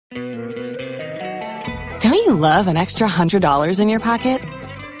Don't you love an extra $100 in your pocket?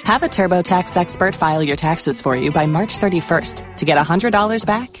 Have a TurboTax expert file your taxes for you by March 31st to get $100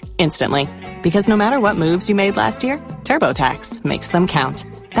 back instantly. Because no matter what moves you made last year, TurboTax makes them count.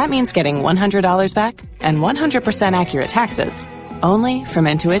 That means getting $100 back and 100% accurate taxes only from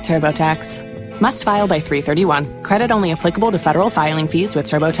Intuit TurboTax. Must file by 3/31. Credit only applicable to federal filing fees with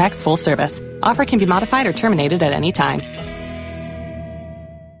TurboTax full service. Offer can be modified or terminated at any time.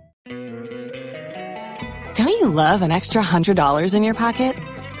 Don't you love an extra $100 in your pocket?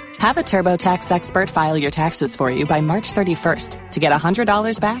 Have a TurboTax expert file your taxes for you by March 31st to get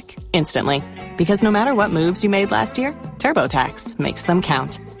 $100 back instantly. Because no matter what moves you made last year, TurboTax makes them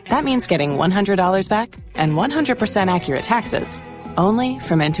count. That means getting $100 back and 100% accurate taxes only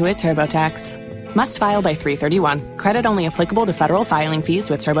from Intuit TurboTax. Must file by 3/31. Credit only applicable to federal filing fees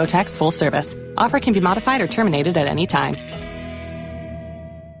with TurboTax full service. Offer can be modified or terminated at any time.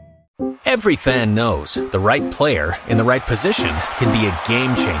 Every fan knows the right player in the right position can be a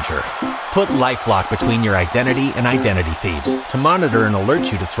game changer. Put LifeLock between your identity and identity thieves to monitor and alert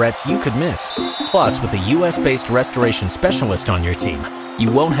you to threats you could miss. Plus, with a U.S.-based restoration specialist on your team,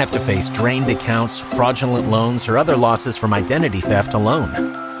 you won't have to face drained accounts, fraudulent loans, or other losses from identity theft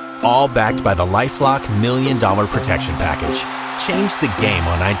alone. All backed by the LifeLock $1 Million Protection Package. Change the game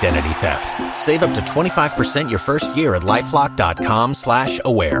on identity theft. Save up to 25% your first year at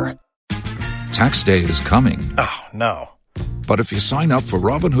LifeLock.com/aware. Tax day is coming. Oh, no. But if you sign up for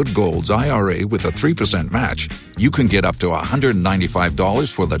Robinhood Gold's IRA with a 3% match, you can get up to $195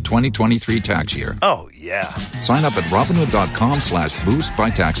 for the 2023 tax year. Oh, yeah. Sign up at Robinhood.com/boost by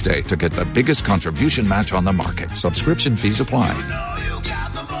tax day to get the biggest contribution match on the market. Subscription fees apply.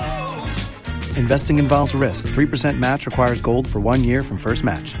 Investing involves risk. 3% match requires gold for 1 year from first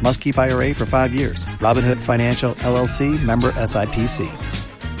match. Must keep IRA for 5 years. Robinhood Financial, LLC, member SIPC.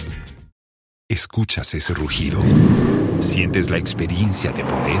 ¿Escuchas ese rugido? ¿Sientes la experiencia de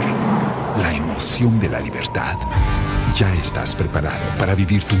poder? ¿La emoción de la libertad? Ya estás preparado para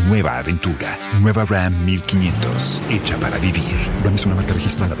vivir tu nueva aventura. Nueva Ram 1500, hecha para vivir. Ram es una marca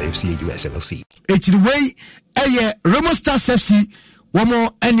registrada de FCA US LLC. Echiriwei, Remo Stars FC,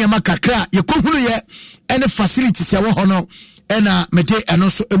 wamo enyama kakra, yekohunu ye, ene facilities ya wahono, ena mede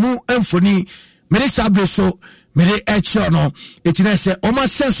anoso emu emfoni, mede sabreso, mede echo no, echinese, oma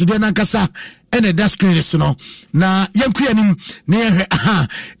sensu de nankasa, ene da screen no, na yankuyanim, ne aha,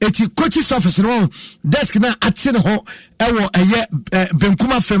 eti coach's office no, desk na atine ho, ewo eye,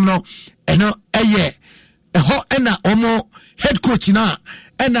 benkuma fem no, eno eye, eho ena omo head coach na,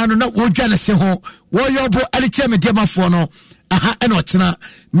 ena no na wojane se ho, woyobo alitia medeama fo no, aha eno otena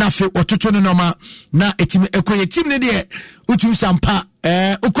na fe ototo no noma na etime ekoye team ne de utum sampa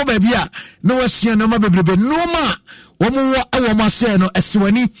ukoba bia na wasua no ma bebrebe noma wo awo maso no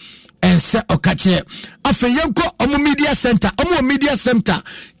eswani ense okache afa yenko omo media center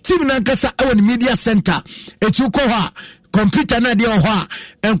team na nkasa awo ni media center etu ko ha computer na de ho a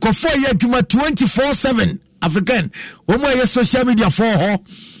enkofo ye adwuma 24/7 African omo ye social media for ho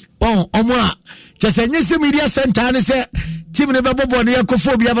omo a chese nyese media center ne se team ne bebo ne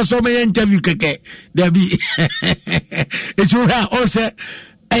yakofo bia ba so me interview keke dabi etu ha o se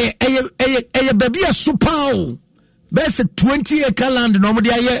eye baby a super best 20 acre land no mo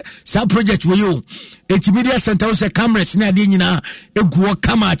dia sa project we you eti media center o se cameras na de nyina eguo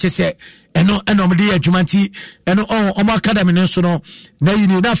kama chese eno mo dia adwumanti eno o academy no so no na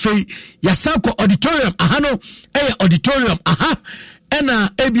yini na fei yasanko auditorium aha no auditorium aha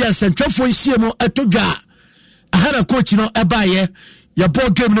ena ebia centrafo nsiemo atodwa ahara coach no ebaye ya ball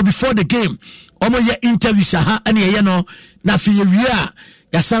game no before the game omo ye interview aha ene ye no na fi ye wia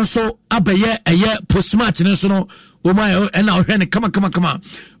ya sanso abaye eye post match no so no omo ena ohwe ne kama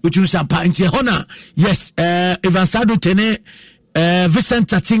utu sampa ntie hona yes evansado tene Vincent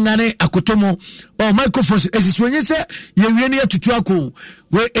Tatingane akotomo microphones esiswenye se ye wie ne atutu ako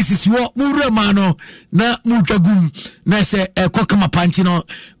we esisiwo murema no na mudwagum na se kokama panchi no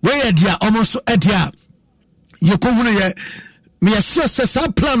we ye dia almost edia ye kohunu ye me sure se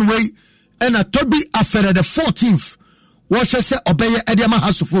plan we na Toby afere the 14th wo se obeye ediama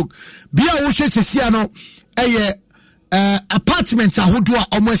house folk bia wo hwe sesia no apartments ahodo a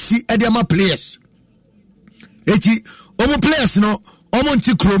omasi ediama players eti omo players no omo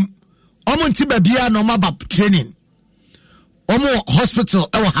nti krom omo nti babia no maba training omo hospital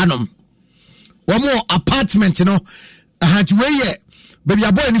ewo hanom omo apartment no ahati weye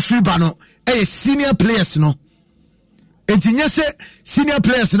babia boy ni free ba no senior players no enti nyese senior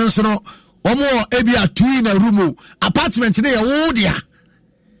players no so no omo ebia two in a room apartment no ye wodia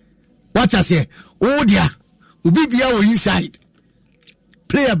what I say wodia ubi bia wo inside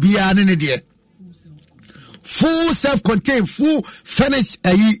player bia ne de full self-contained, full furnished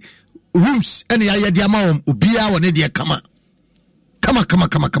rooms. And ya diamond ubia one de kama.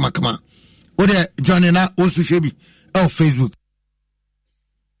 Ode joining na also shebi on Facebook.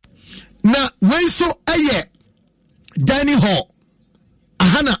 Na when so aye dining hall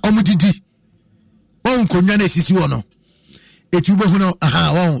ahana omudidi on konwa na sisi wo no etubo hu no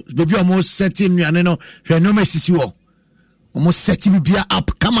won baby almost setting nuane no hwe no ma sisi wo almost setting bia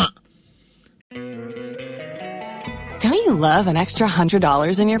up kama. Don't you love an extra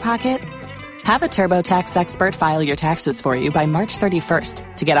 $100 in your pocket? Have a TurboTax expert file your taxes for you by March 31st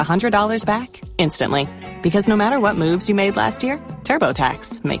to get $100 back instantly. Because no matter what moves you made last year,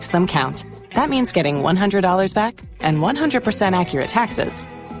 TurboTax makes them count. That means getting $100 back and 100% accurate taxes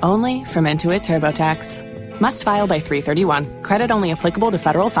only from Intuit TurboTax. Must file by 3/31. Credit only applicable to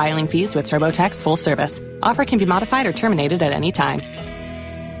federal filing fees with TurboTax full service. Offer can be modified or terminated at any time.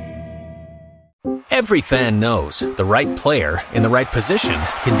 Every fan knows the right player in the right position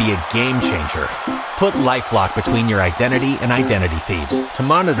can be a game changer. Put LifeLock between your identity and identity thieves to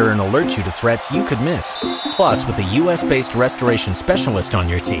monitor and alert you to threats you could miss. Plus, with a U.S.-based restoration specialist on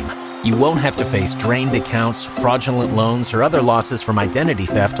your team, you won't have to face drained accounts, fraudulent loans, or other losses from identity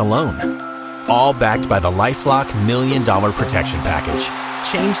theft alone. All backed by the LifeLock $1 Million Protection Package.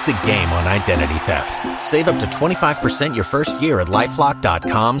 Change the game on identity theft. Save up to 25% your first year at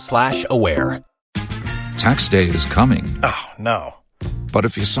LifeLock.com/aware. Tax day is coming. Oh, no. But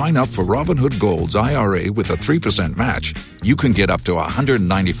if you sign up for Robinhood Gold's IRA with a 3% match, you can get up to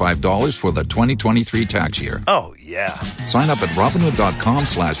 $195 for the 2023 tax year. Oh, yeah. Sign up at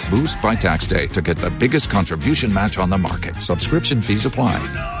Robinhood.com/boost by tax day to get the biggest contribution match on the market. Subscription fees apply.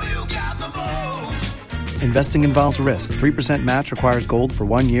 Investing involves risk. 3% match requires gold for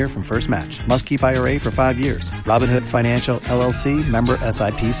 1 year from first match. Must keep IRA for 5 years. Robinhood Financial, LLC, member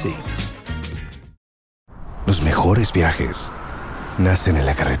SIPC. Los mejores viajes nacen en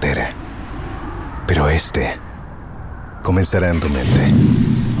la carretera, pero este comenzará en tu mente.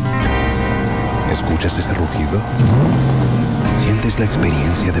 ¿Escuchas ese rugido? ¿Sientes la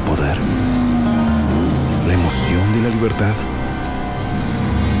experiencia de poder? ¿La emoción de la libertad?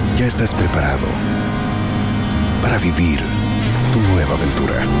 Ya estás preparado para vivir tu nueva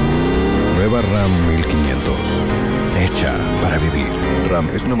aventura. Nueva Ram 1500. Hecha para vivir. Ram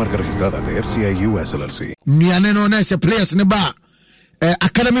es una marca registrada de FCI US LLC. Niane no na se players ne ba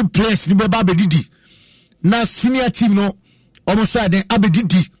academy players ne ba bedidi. Na senior team no almost den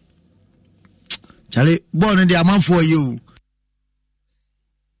abedidi. Chale born the amount for you.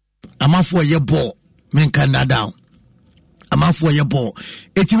 Amount for your ball. Men can down. Amount for your ball.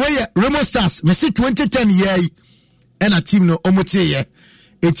 Eti we Remo Stars me say 2010 year and a team no almost year.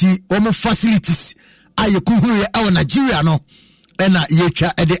 Eti almost facilities ayekuhunu ye awo Nigeria no na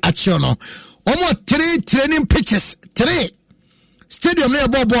yetwa ede action no almost 3 training pitches 3 stadium na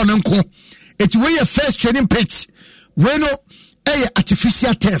ball no nko eti we your first training pitch we no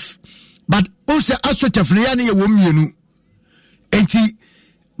artificial turf but also astroturf na ya na ye wo mienu enti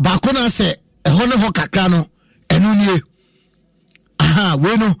ba ko na se eho ne ho kakra no enu nie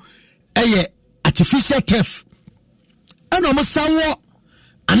we no artificial turf and almost sanwo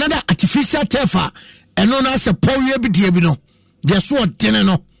another artificial turf and on as a power bi die bi no de so odene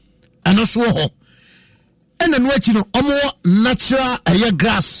no eno so ho and then what you know natural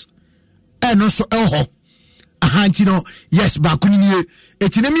grass eno so ho ahanti no yes ba kunu nie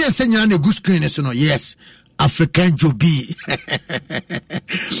etinemi ensenya na good screen so no yes African Jobi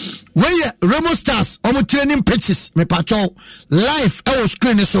where Remo Stars training pitches me patrol live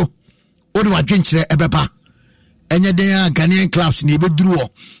screen so o de wadwenkyere ebeba enye den Ghanaian clubs ni beduru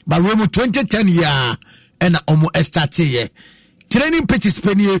but Remo 2010 year and start here training pitches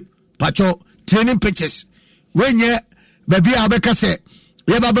penie pacho training pitches when ye baby abeka se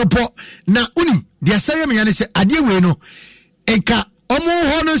ye babepo na unim de say me yan se ade we no enka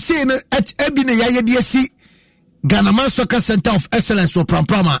ho no say no at ebi ne yaye de si Ghana Man Soccer Center of Excellence for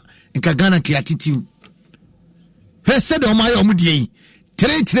Pramprama enka Ghana Kiati team he said omo de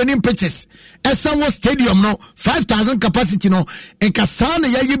 3 training pitches Esanwo Stadium no 5,000 capacity no enka sana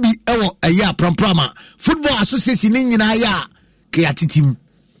yaye bi ewo aya Pramprama Football Association ni nyina ya Kiati team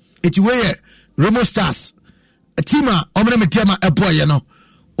eti we Remo Stars a team medeama eboye no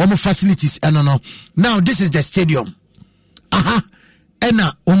omo facilities eno no now this is the stadium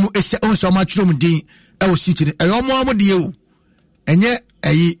ena omo ese onso matchroom din ewo city e omo de o enye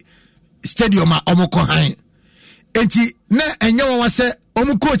ayi stadium omo ko han enti na enye won wase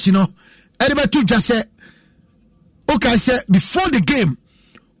omo coach no erebetu dwa se okay say before the game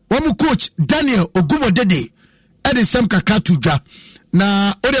omo coach Daniel Ogumodede ede sem kakra tu dwa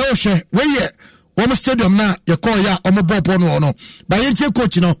na ode o hwe we ye Omo stadium na ye call ya omo ball no ba yentie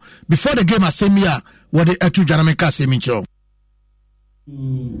coach no before the game asemi a what the etu dwaname ka asemi ncho.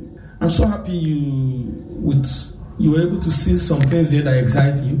 I'm so happy you were able to see some things here that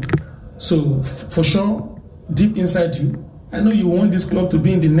excite you. So for sure, deep inside you, I know you want this club to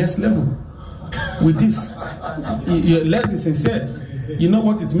be in the next level. With this, let's be sincere. You know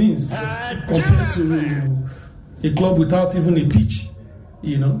what it means compared to a club without even a pitch.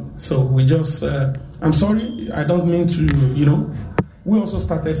 You know, so we just. I'm sorry, I don't mean to. You know, we also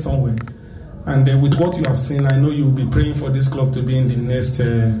started somewhere, and with what you have seen, I know you will be praying for this club to be in the next,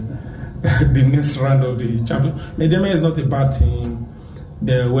 the next round of the champion. Medeama is not a bad thing.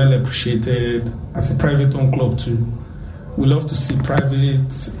 They're well appreciated as a private-owned club too. We love to see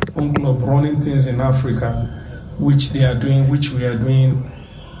private-owned club running things in Africa, which they are doing, which we are doing.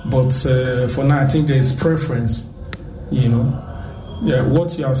 But for now, I think there is preference. You know. Yeah,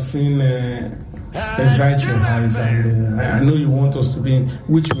 what you have seen excites your eyes, and I know you want us to be in,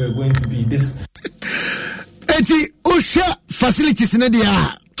 which we are going to be. This. Eti Osha facilities in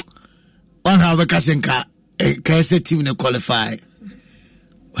the one have a Kasenka, a KSA team to qualify.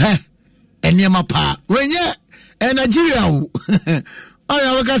 Enyama pa when yeah, and Nigeria. I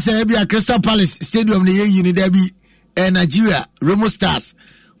have a Kasa Crystal Palace Stadium the Uni Derby and Nigeria Remo Stars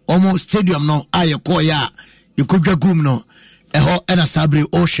almost stadium no ayekoya you could gum no. Eho ena sabri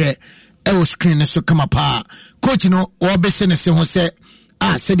ohwe ewo screen so kama pa coach no obese ne se ho se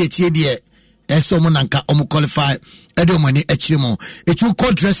se de tie de eso mo nanka omo qualify edo mani akire mo etu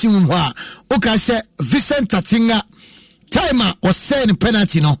court dressing room ho a o ka se Vincent Tatinga timer was saying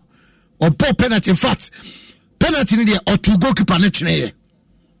penalty no or poor penalty in fact penalty ni de otu goalkeeper ne twene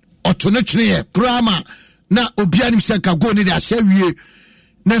otu ne twene grama na obianim se ka go ni de ahye wie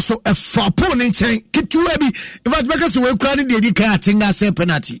Neso a fapo in chain, keep to heavy. If I make us away crowded, the Katinga say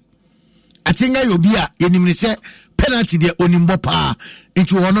penalty. I think I will be a say penalty the onimbopa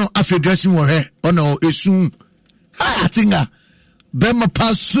into honor after dressing or hair. Oh no, it's soon. I think Bema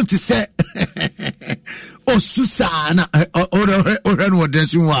pass suit say oh Susana or what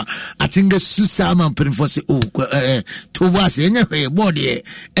dressing wa. I think the Susama putting for say to was anyway body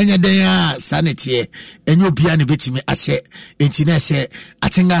and your day sanity and you be any bit me I say intinese I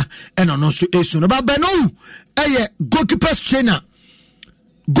think and on also soon about Ben Owu goalkeepers trainer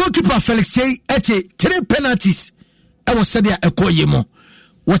goalkeeper Felix Kyei 3 penalties I was said there a koyemo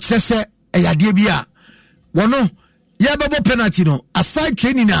what say a yadebia one ya babo penalty no aside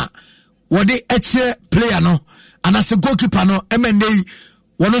training na what they player no and as a goalkeeper no MND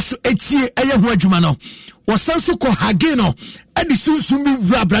one also etie eye ho adwuma no wasanso ko hage no edi sunsun bi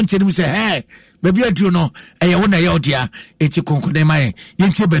wura branch ni say hey baby adu no eye wona ye odia eti konkode mai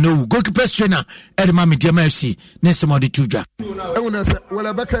yentie Ben Owu goalkeeper trainer edi ma medeama FC nesemo de tudwa ewona se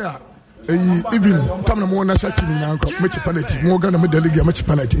wala bakaya even tamna mo na shaki ni nanko mechi penalty mo ga na me delegate mechi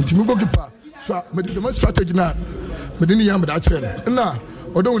penalty nti mo goalkeeper so me the strategy na me didn't yam that train na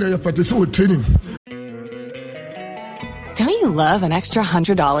odo wona ye practice with training. Don't you love an extra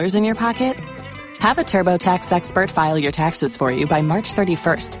 $100 in your pocket? Have a TurboTax expert file your taxes for you by March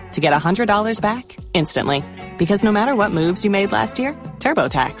 31st to get $100 back instantly. Because no matter what moves you made last year,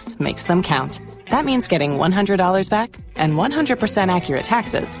 TurboTax makes them count. That means getting $100 back and 100% accurate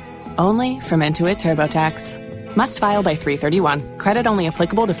taxes only from Intuit TurboTax. Must file by 3/31. Credit only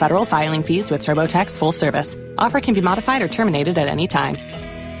applicable to federal filing fees with TurboTax full service. Offer can be modified or terminated at any time.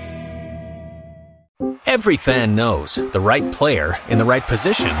 Every fan knows the right player in the right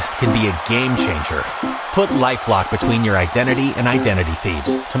position can be a game changer. Put LifeLock between your identity and identity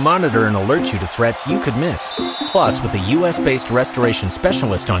thieves to monitor and alert you to threats you could miss. Plus, with a U.S.-based restoration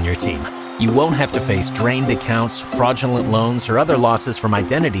specialist on your team, you won't have to face drained accounts, fraudulent loans, or other losses from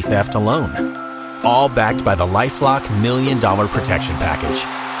identity theft alone. All backed by the LifeLock $1 Million Protection Package.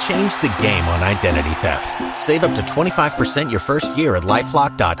 Change the game on identity theft. Save up to 25% your first year at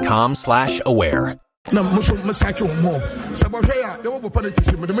LifeLock.com/aware. Na muso masaki wo mo sabahwe ya de wo penalty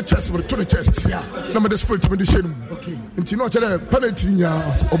se me de chest me to the chest na me de spirit me de shenu okay nti no chere penalty nya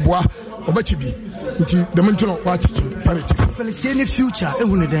oboa obachi bi nti de me ntino wa chichi penalty Felix any future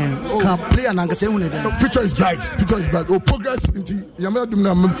ehunu den can player na ngase ehunu den future is bright o progress nti yamana dum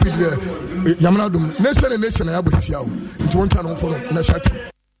na me pede yamana dum nation ya bosia o nti won cha no follow na shati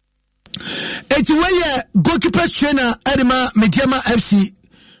eti weye goalkeeper trainer Adom Medeama FC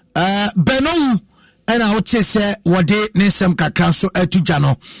Ben Owu and I would say what day Nesam Kakranso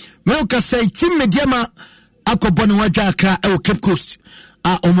Etujano. Melka say Team Medeama Akoboni Wajakra Cape Coast.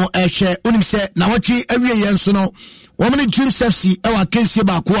 Omo Eshe Unim say Nawachi every Yansono. Woman Dreams FC Ewa Kensi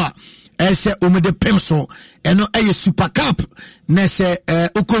Bakwa Ese Umede Pemso eno eye Super Cup na se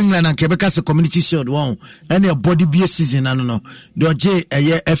uko England and Quebec se Community Shield won ene body be season anu no de oje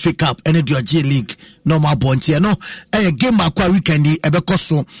eye FA Cup ene de oje league normal bonti no eye game akwa weekend ebekọ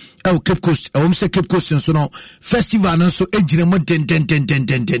so Cape Coast se Cape Coast so no festival no so ejire mo ten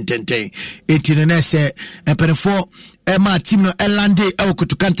etine na se emperor Emma team no elande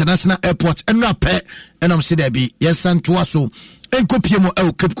Kotoka International Airport eno apẹ enom se there be yes santo so enkopiemo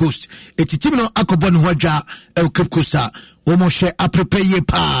Cape Coast team no akobọ ne ho adwa Cape Coast a omo hwe aprepare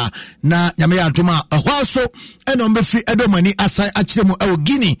pa na nyame ya adoma ehwa so eno mbefi edomani asai akiremu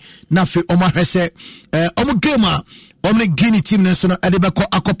Guinea na fe omo hwese omo game a omni Guinea team no so no edebeko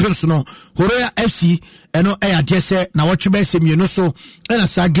akopem so no Horoya FC eno adese na wotwe se mienu so ena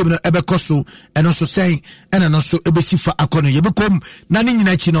sa game no ebeko so eno so sen ena no so ebesifa akono yebekom na ne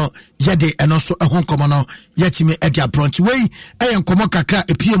nyina chi no yede eno so ehonkomo no yachime edia brunch wey enkomo kakra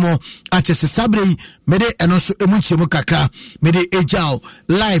epiemo atese sabre mede eno so emunchiemo kakra mede ejao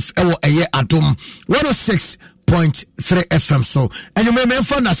live ewo eye Adom 106.3 FM so and you may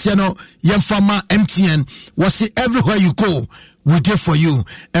find us yemfama MTN was it everywhere you go we do for you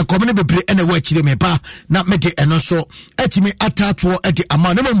and community bebre and work chile me ba na mede eno so etimi atatuo edi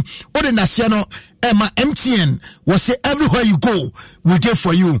amanum ode nasiano Emma MTN was say everywhere you go we do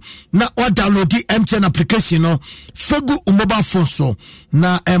for you na or download the MTN application no fegu mobile phone so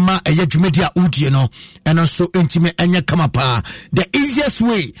na Emma eyadwumedia udie no eno so intime enya kama pa the easiest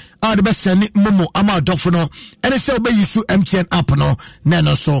way are the best send momo ama dofo no ene say obe use MTN app no na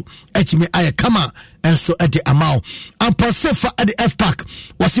no so etimi aye kama and so at the amount and Pacific at the F pack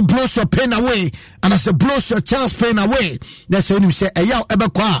was it blows your pain away and as it blows your child's pain away that's when you say a yaw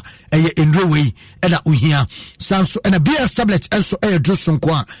ebekwa in way and that we hear sanso and a BS tablet and so a drusun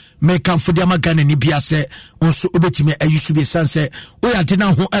kwa make come for the Amagana ni biase on so ubetime a used to be sanse we are dinner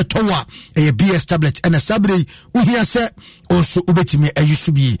who a towa a BS tablet and a sabri we hear say on so ubetime a used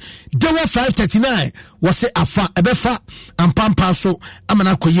to be Dewa 539 was it afa ebefa and pampa so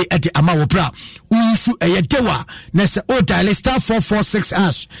amana koye at the amawopra usu eye dewa na se o dial star 446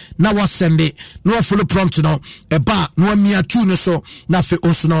 hash na wa sende no follow prompt no e ba no mia 2 no so na fe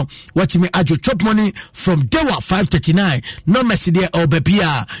onso no watch me ajo chop money from dewa 539 no message there or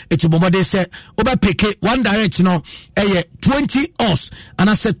bebia it bomode say oba peke one direct no eye 20 us and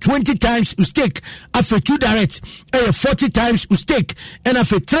I said 20 times you stake after 2 direct eye 40 times you stake and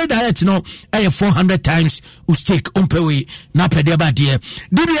after 3 direct no eye 400 times you stake umpewe na pede ba die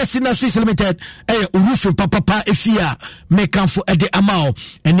DBS na Swiss Limited roofing papa efia make am for the amount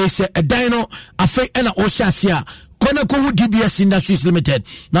and they say a dino afa ena oshasia kona ko DBS Industries Limited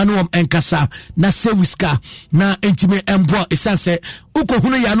na no enkasa na serviska na intime emboa esanse uko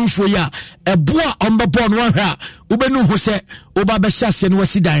hunu ya nufo ya eboa ombabo no hwa ubenu hu se oba be hyase no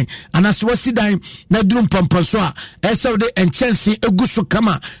wasidan anase wasidan na drum pampanso a ese de enchense eguso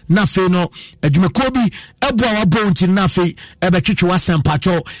kama na fe no adwumeko bi eboa wabonti na fe ebetwetwe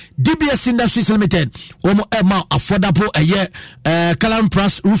wasampacho DBS Industries Limited omo ema affordable eye Calam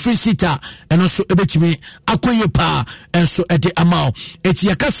Plus roofing sitter eno so ebetimi akoye pa enso ede amount eti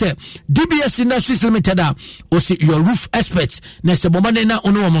yakase DBS Industries Limited a osi your roof experts na se bomane na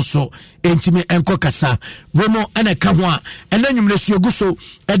ono omo so entimi enko kasa wemo ene ka ho a ena nyumre su eguso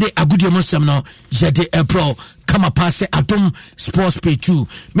ede agudie monsem no jede April kama passe Adom Sports Pay 2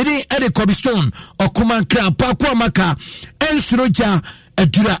 mede ede Kobe Stone okuman kra pa kwa maka ensuroja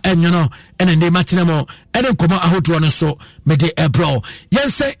adura enyono ene ne matinamo ene nkoma ahoto no so mede April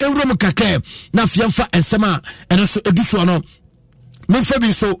yense ewrom kakɛ na fiamfa ensema ene so eduso no memfa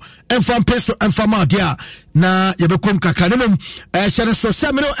bi so emfa peso emfa madia na yebekom kakranimum hyere so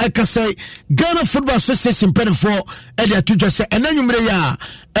semero ekasai Ghana Football Association penfo ede atudwa se enanwumre ya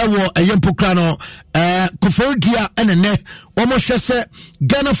ewo eyempokra no kofodia enene omo hwese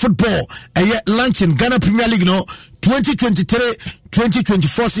Ghana Football launching Ghana Premier League no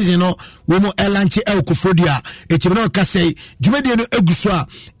 2023-2024 season no womo elanche kofodia etibeno kasai dwumedie no eguso a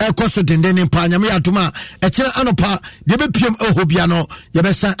ekoso dendene pa nyame yatuma ekira anopa de bepiem ehobia no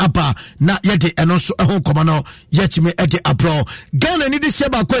yebesan apa na yede eno so ehonkomo no yetime ede abro Ghana ni de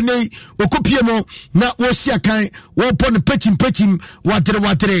seba kwanei okopiemo na wosia kan wo pon petim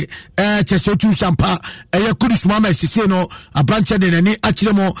wadre chese otu sampa kudus mama sise no abranche de nani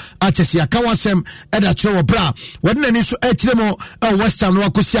akiremo achese akawasem eda kire wo bra wode nani so akiremo western no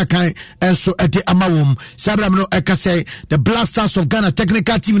akosia kan enso ede amawom sabram no ekase the Blasters of Ghana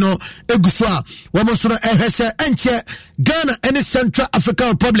technical team no eguso a wo mo so no ehwese enche Ghana and Central African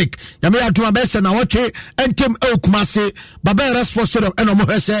Republic. Yamea to my best and I watch it and Tim Okumase, Babera Sports and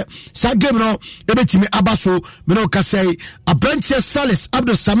Omohese, Sagamino, Ebetimi Abaso, Minoka say, a branch Salis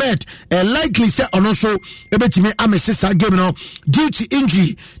Abdul Samet, a likely set on also Ebetimi Amesis Sagamino, due to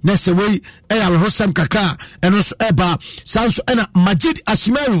injury, Nesaway, Al Hosam Kaka, and also Eba, Sanso and Majid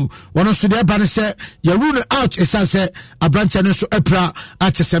Asmeru, one also the Abanese, Yaruna out, as I said, a branch and also Epra,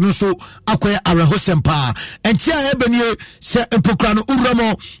 at Sanoso, Aqua Arahosem Pa, and Tia Ebony, Se Epokrano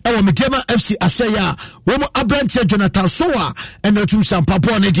Uramo, our Medeama FC Asaya, Womo Abranche Jonathan Soa, and the two Sam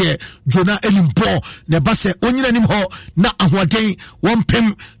Papua Nedie, Jonah Elimpo, Nebase, Onyanimo, Na Ahwade, 1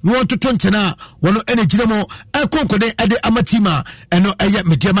 Pim, no to 20 na, one energy demo, a concorde at the Amatima, and no Aya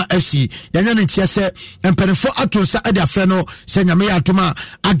Medeama FC, Yanan Chiase, and Penfo Atosa Adia Freno, Senyamea Tuma,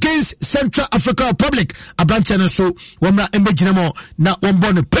 against Central African Republic, a branch and so, Wamra Embejinamo, na one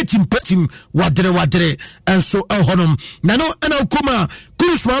born petim, wadre, and so El Honum, Nano and Okuma,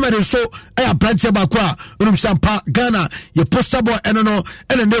 Kurus Mohammed and so, a branch Bakwa, Sampa, Ghana, your poster boy, and no,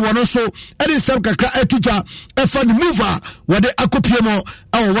 and then they were also, and in some Kakra Etuja, a fun mover, where the Akupiemo,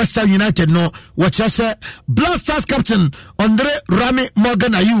 our Western United, no, what I say, Blasters captain, Andre Rami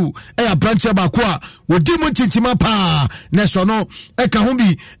Morgan Ayu, a branch Bakwa, with Demon Tintimapa, Nesono,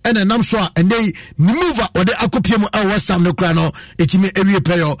 Ekahumbi, and a Namswa, and they mover, or the Akupiemo, our Western Nokrano, it me every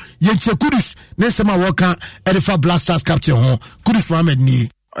player, Yense Kudus, Nesama Walker, Edifa Blasters captain, Kudus Mohammed Ni.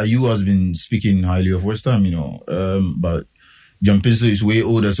 Ayu has been speaking highly of West Ham, but John Pinso is way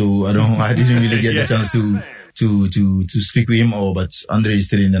older, so I didn't really get the chance to speak with him. But Andre is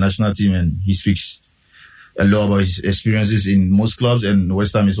still in the national team, and he speaks a lot about his experiences in most clubs, and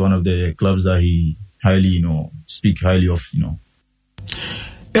West Ham is one of the clubs that he highly, speak highly of,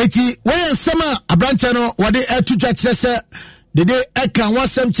 Eti when summer Abrantano, what they to judge the day Eka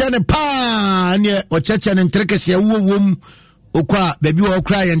was some channel pa near or church and intricacy womb. Okwa baby wo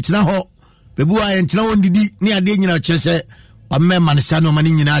cry entina ho baby wa entina won didi ni ade nyina chese amema ne sano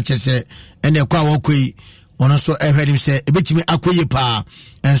mani nyina chese ene kwa wo koi ono so ehwedim se ebetimi akoye pa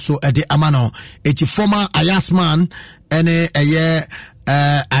enso ede amano eti former Ayasman ene eye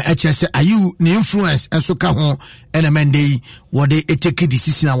HSA Ayu ni influence enso ka ho ene mendei wo de take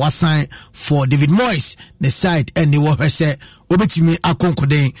decision a wasan for David Moyes the side ene wo hwese obetimi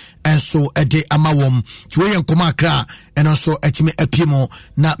akonkoden enso ede amawom tiwe yenkoma kra eno so etimi apiemo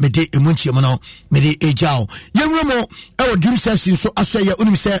na mede emunchiemo no mede ejao yenwemo e odum sefsin so asoye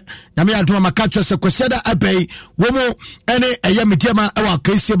onim se na me adoma makacho se kweseda abei womo ene eye medeama e wa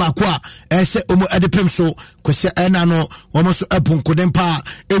kaise bako a ese omo edepem so kwese ena no womo so epunkoden pa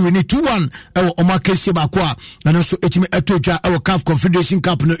ewi ni 2-1 e wo omo kaise bako a na so etimi etoja e wo CAF Confederation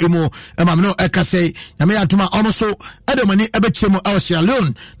Cup no emo e ma no ekase na me adoma omo so Adom ebechemo e wo Sierra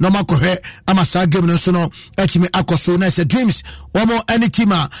Leone no makohwe amasa game no so no etimi akoso na se dreams omo any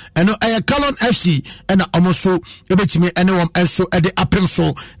team eno Kalon FC ena omo so ebetimi ene wom enso ede apem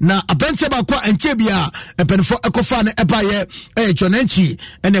so na abenche ba kwa enche bia empenfo ekofa ne ebaye Jonenchi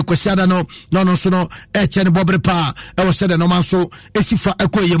ene kwesiada no so no eche ne bobre pa e wo sede no manso esifa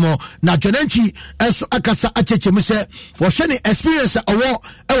ekoyemo na Jonenchi enso akasa achechemu se wo hwe ne experience owo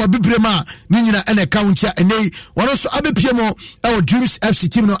e wo bibrema ni nyina ene counter ene wono so abepiemo e wo dreams FC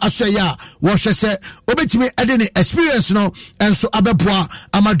team no asoya wo hwe se obetimi ede ne experience no enso abeboa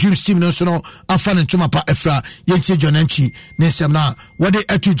ama dreams team no so no afane ntoma pa efra yentie Jonenchi nesem na what they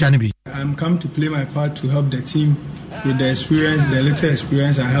etu janibi. I'm come to play my part to help the team with the experience, the little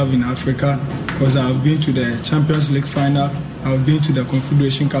experience I have in Africa, because I've been to the Champions League final, I've been to the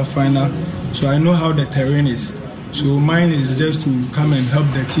Confederation Cup final, so I know how the terrain is. So mine is just to come and help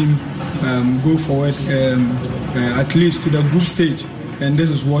the team go forward at least to the group stage, and this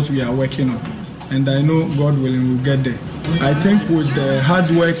is what we are working on. And I know God willing we'll get there. I think with the hard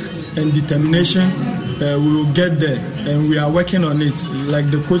work and determination, we will get there, and we are working on it.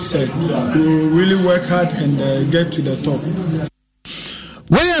 Like the coach said, we will really work hard and get to the top.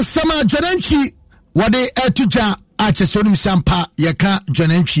 Where Sama Jonenchi, what they etuja achesonim sampa yaka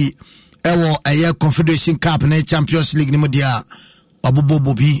Jonenchi ewo aye Confederation Cup na Champions League ni modia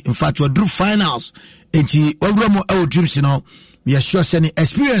obobobi. In fact, we drew finals. Enti owramo ewo dreams no, we are sure any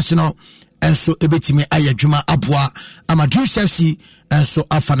experience no. And so ebetimi ayadwuma aboa amadru FC and so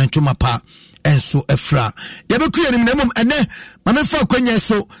afanentuma pa and so efra yabeku yanim nemum ene mamefa kwanya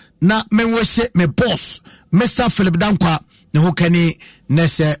so na menwese me boss Mr. Philip Dankwa ne hokani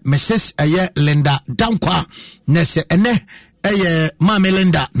nese Mrs. Aye Linda Dankwa nese ene Ma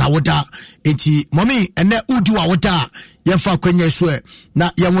Melinda na woda enti mommy ene udi wa woda yemfa kwenya so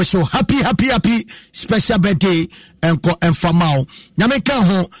na yemwe so happy special birthday enko enfamao nyame ka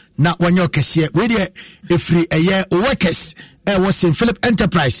ho na wanyo kese we de efri workers was in Philip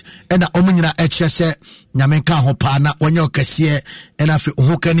Enterprise and omunyina HSE nyame ka ho pa na wanyo kese na afi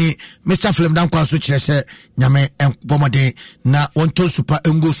ohokani Mr. Philip dan kwa so kyerese nyame enbomode na wonto super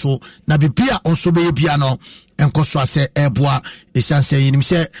engoso na bibia onso be bia no enko so ase eboa esanse yinim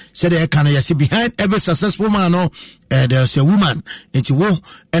se de can yes behind every successful man no there's a woman enti wo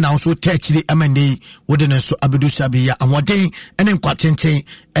and also touch the amende wodene so abedu sabia amode ene nkwatenten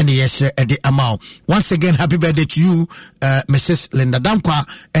ene yesre ede amao. Once again happy birthday to you Mrs. Linda Dankwa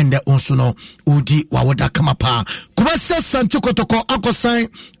and onso no udi wawoda kama pa kumasa santi kotoko akosan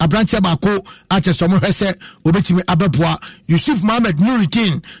abrantia bako ache so mo hwese obetimi abeboa Yusuf Mohammed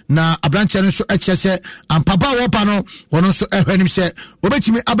Nuruddin na abrantia no so echese ampaba wopa no wono so ehwanim se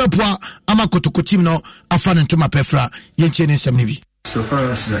obetimi abeboa ama kotoko team no afa no ntoma pefra yentie ne nsem ne bi. So far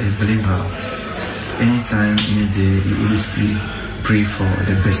as a believer, anytime, any day, you always pray for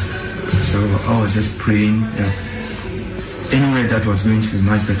the best. So I was just praying that anywhere that was going to be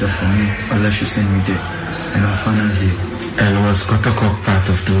much better for me, Allah should send me there. And I finally did. And was Kotoko part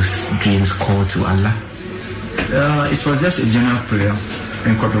of those dreams called to Allah? It was just a general prayer.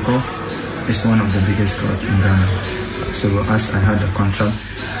 And Kotoko is one of the biggest clubs in Ghana. So as I had a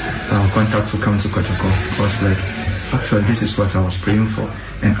contact to come to Kotoko, I was like, actually this is what I was praying for.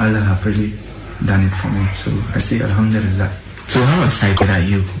 And Allah have really done it for me. So I say Alhamdulillah. So how excited are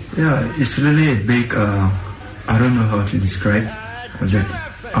you? Yeah, it's really a big, I don't know how to describe, but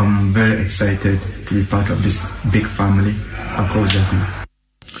I'm very excited to be part of this big family across the group.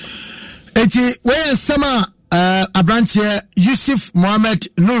 Eti where sama abranche Yusuf Mohammed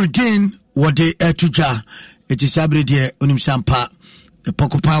Nuruddin wode etuja eti sabre de onim sampa the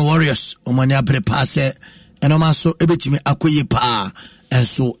Pocopa Warriors omani abre passe enoma so ebetimi akoye pa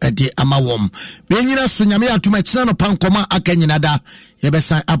enso ede amawom benyina so nyame atuma kina no pankoma akanyina da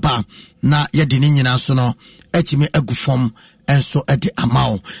yebesan apa na yede ni nyina so no etimi agufom enso ede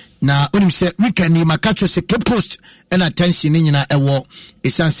amawo na onim se weekend ni makacho se Cape Coast and attention ni nyina ewo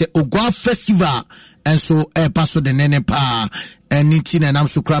esanse Ogwa Festival enso paso de nene pa enti na nam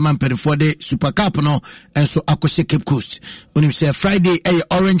so kraman perifo de Super Cup no enso akose Cape Coast onim se Friday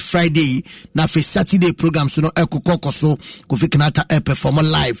Orange Friday na fe Saturday program so no ekokokoso Kofi Kinata perform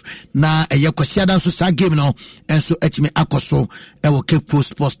live na yekosia dan so sa game no enso etimi akoso ewo Cape Coast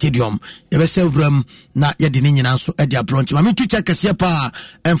Sports Stadium yebese vram na yede ni nyina so ede abronti mami tucha kase pa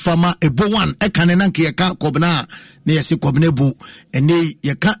enfama ebo 1 ekane nanke yeka kobna na yesi kobna bu ene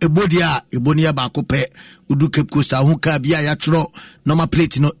yeka ebo dia ebo ne ba ko pe udu Cape Coast ahuka bia ya tro normal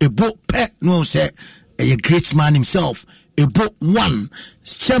plate no ebo pe no say a great man himself ebo 1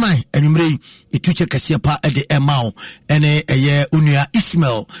 chairman enumre etuche kase pa e de emao ene eye unua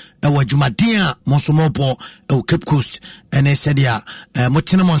Ismail e wajumadia monsomopo e Cape Coast ene sedia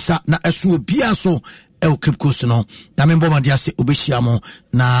motene monsa na esu bia so e Cape Coast no na membo madia se obehia mo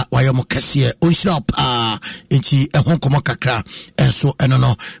na wayo mo kase onshira pa enti ehon komo kakra enso eno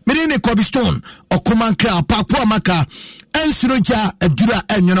no mede ne Kobe Stone okomankra pa kwa maka ensuroja adura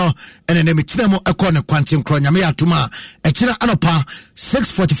enyono ene ne metime mo ekọ ne kwanten kro nyame atuma ekira anopa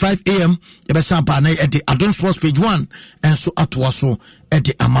 6:45 am ebesa pa na e de Adom Sports page 1 enso atoaso e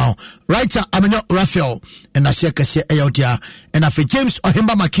de amao writer Amenyo Raphael and na share kase eyodia and afi James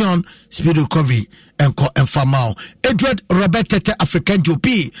Ohimba Makion speed recovery enko enfamao Edward Robert Tete African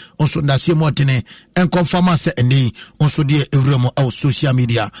JP onso na se modene enko fama se eni onso de ewremo au social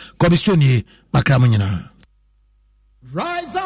media Kobe Stone makra munyina. Rise up.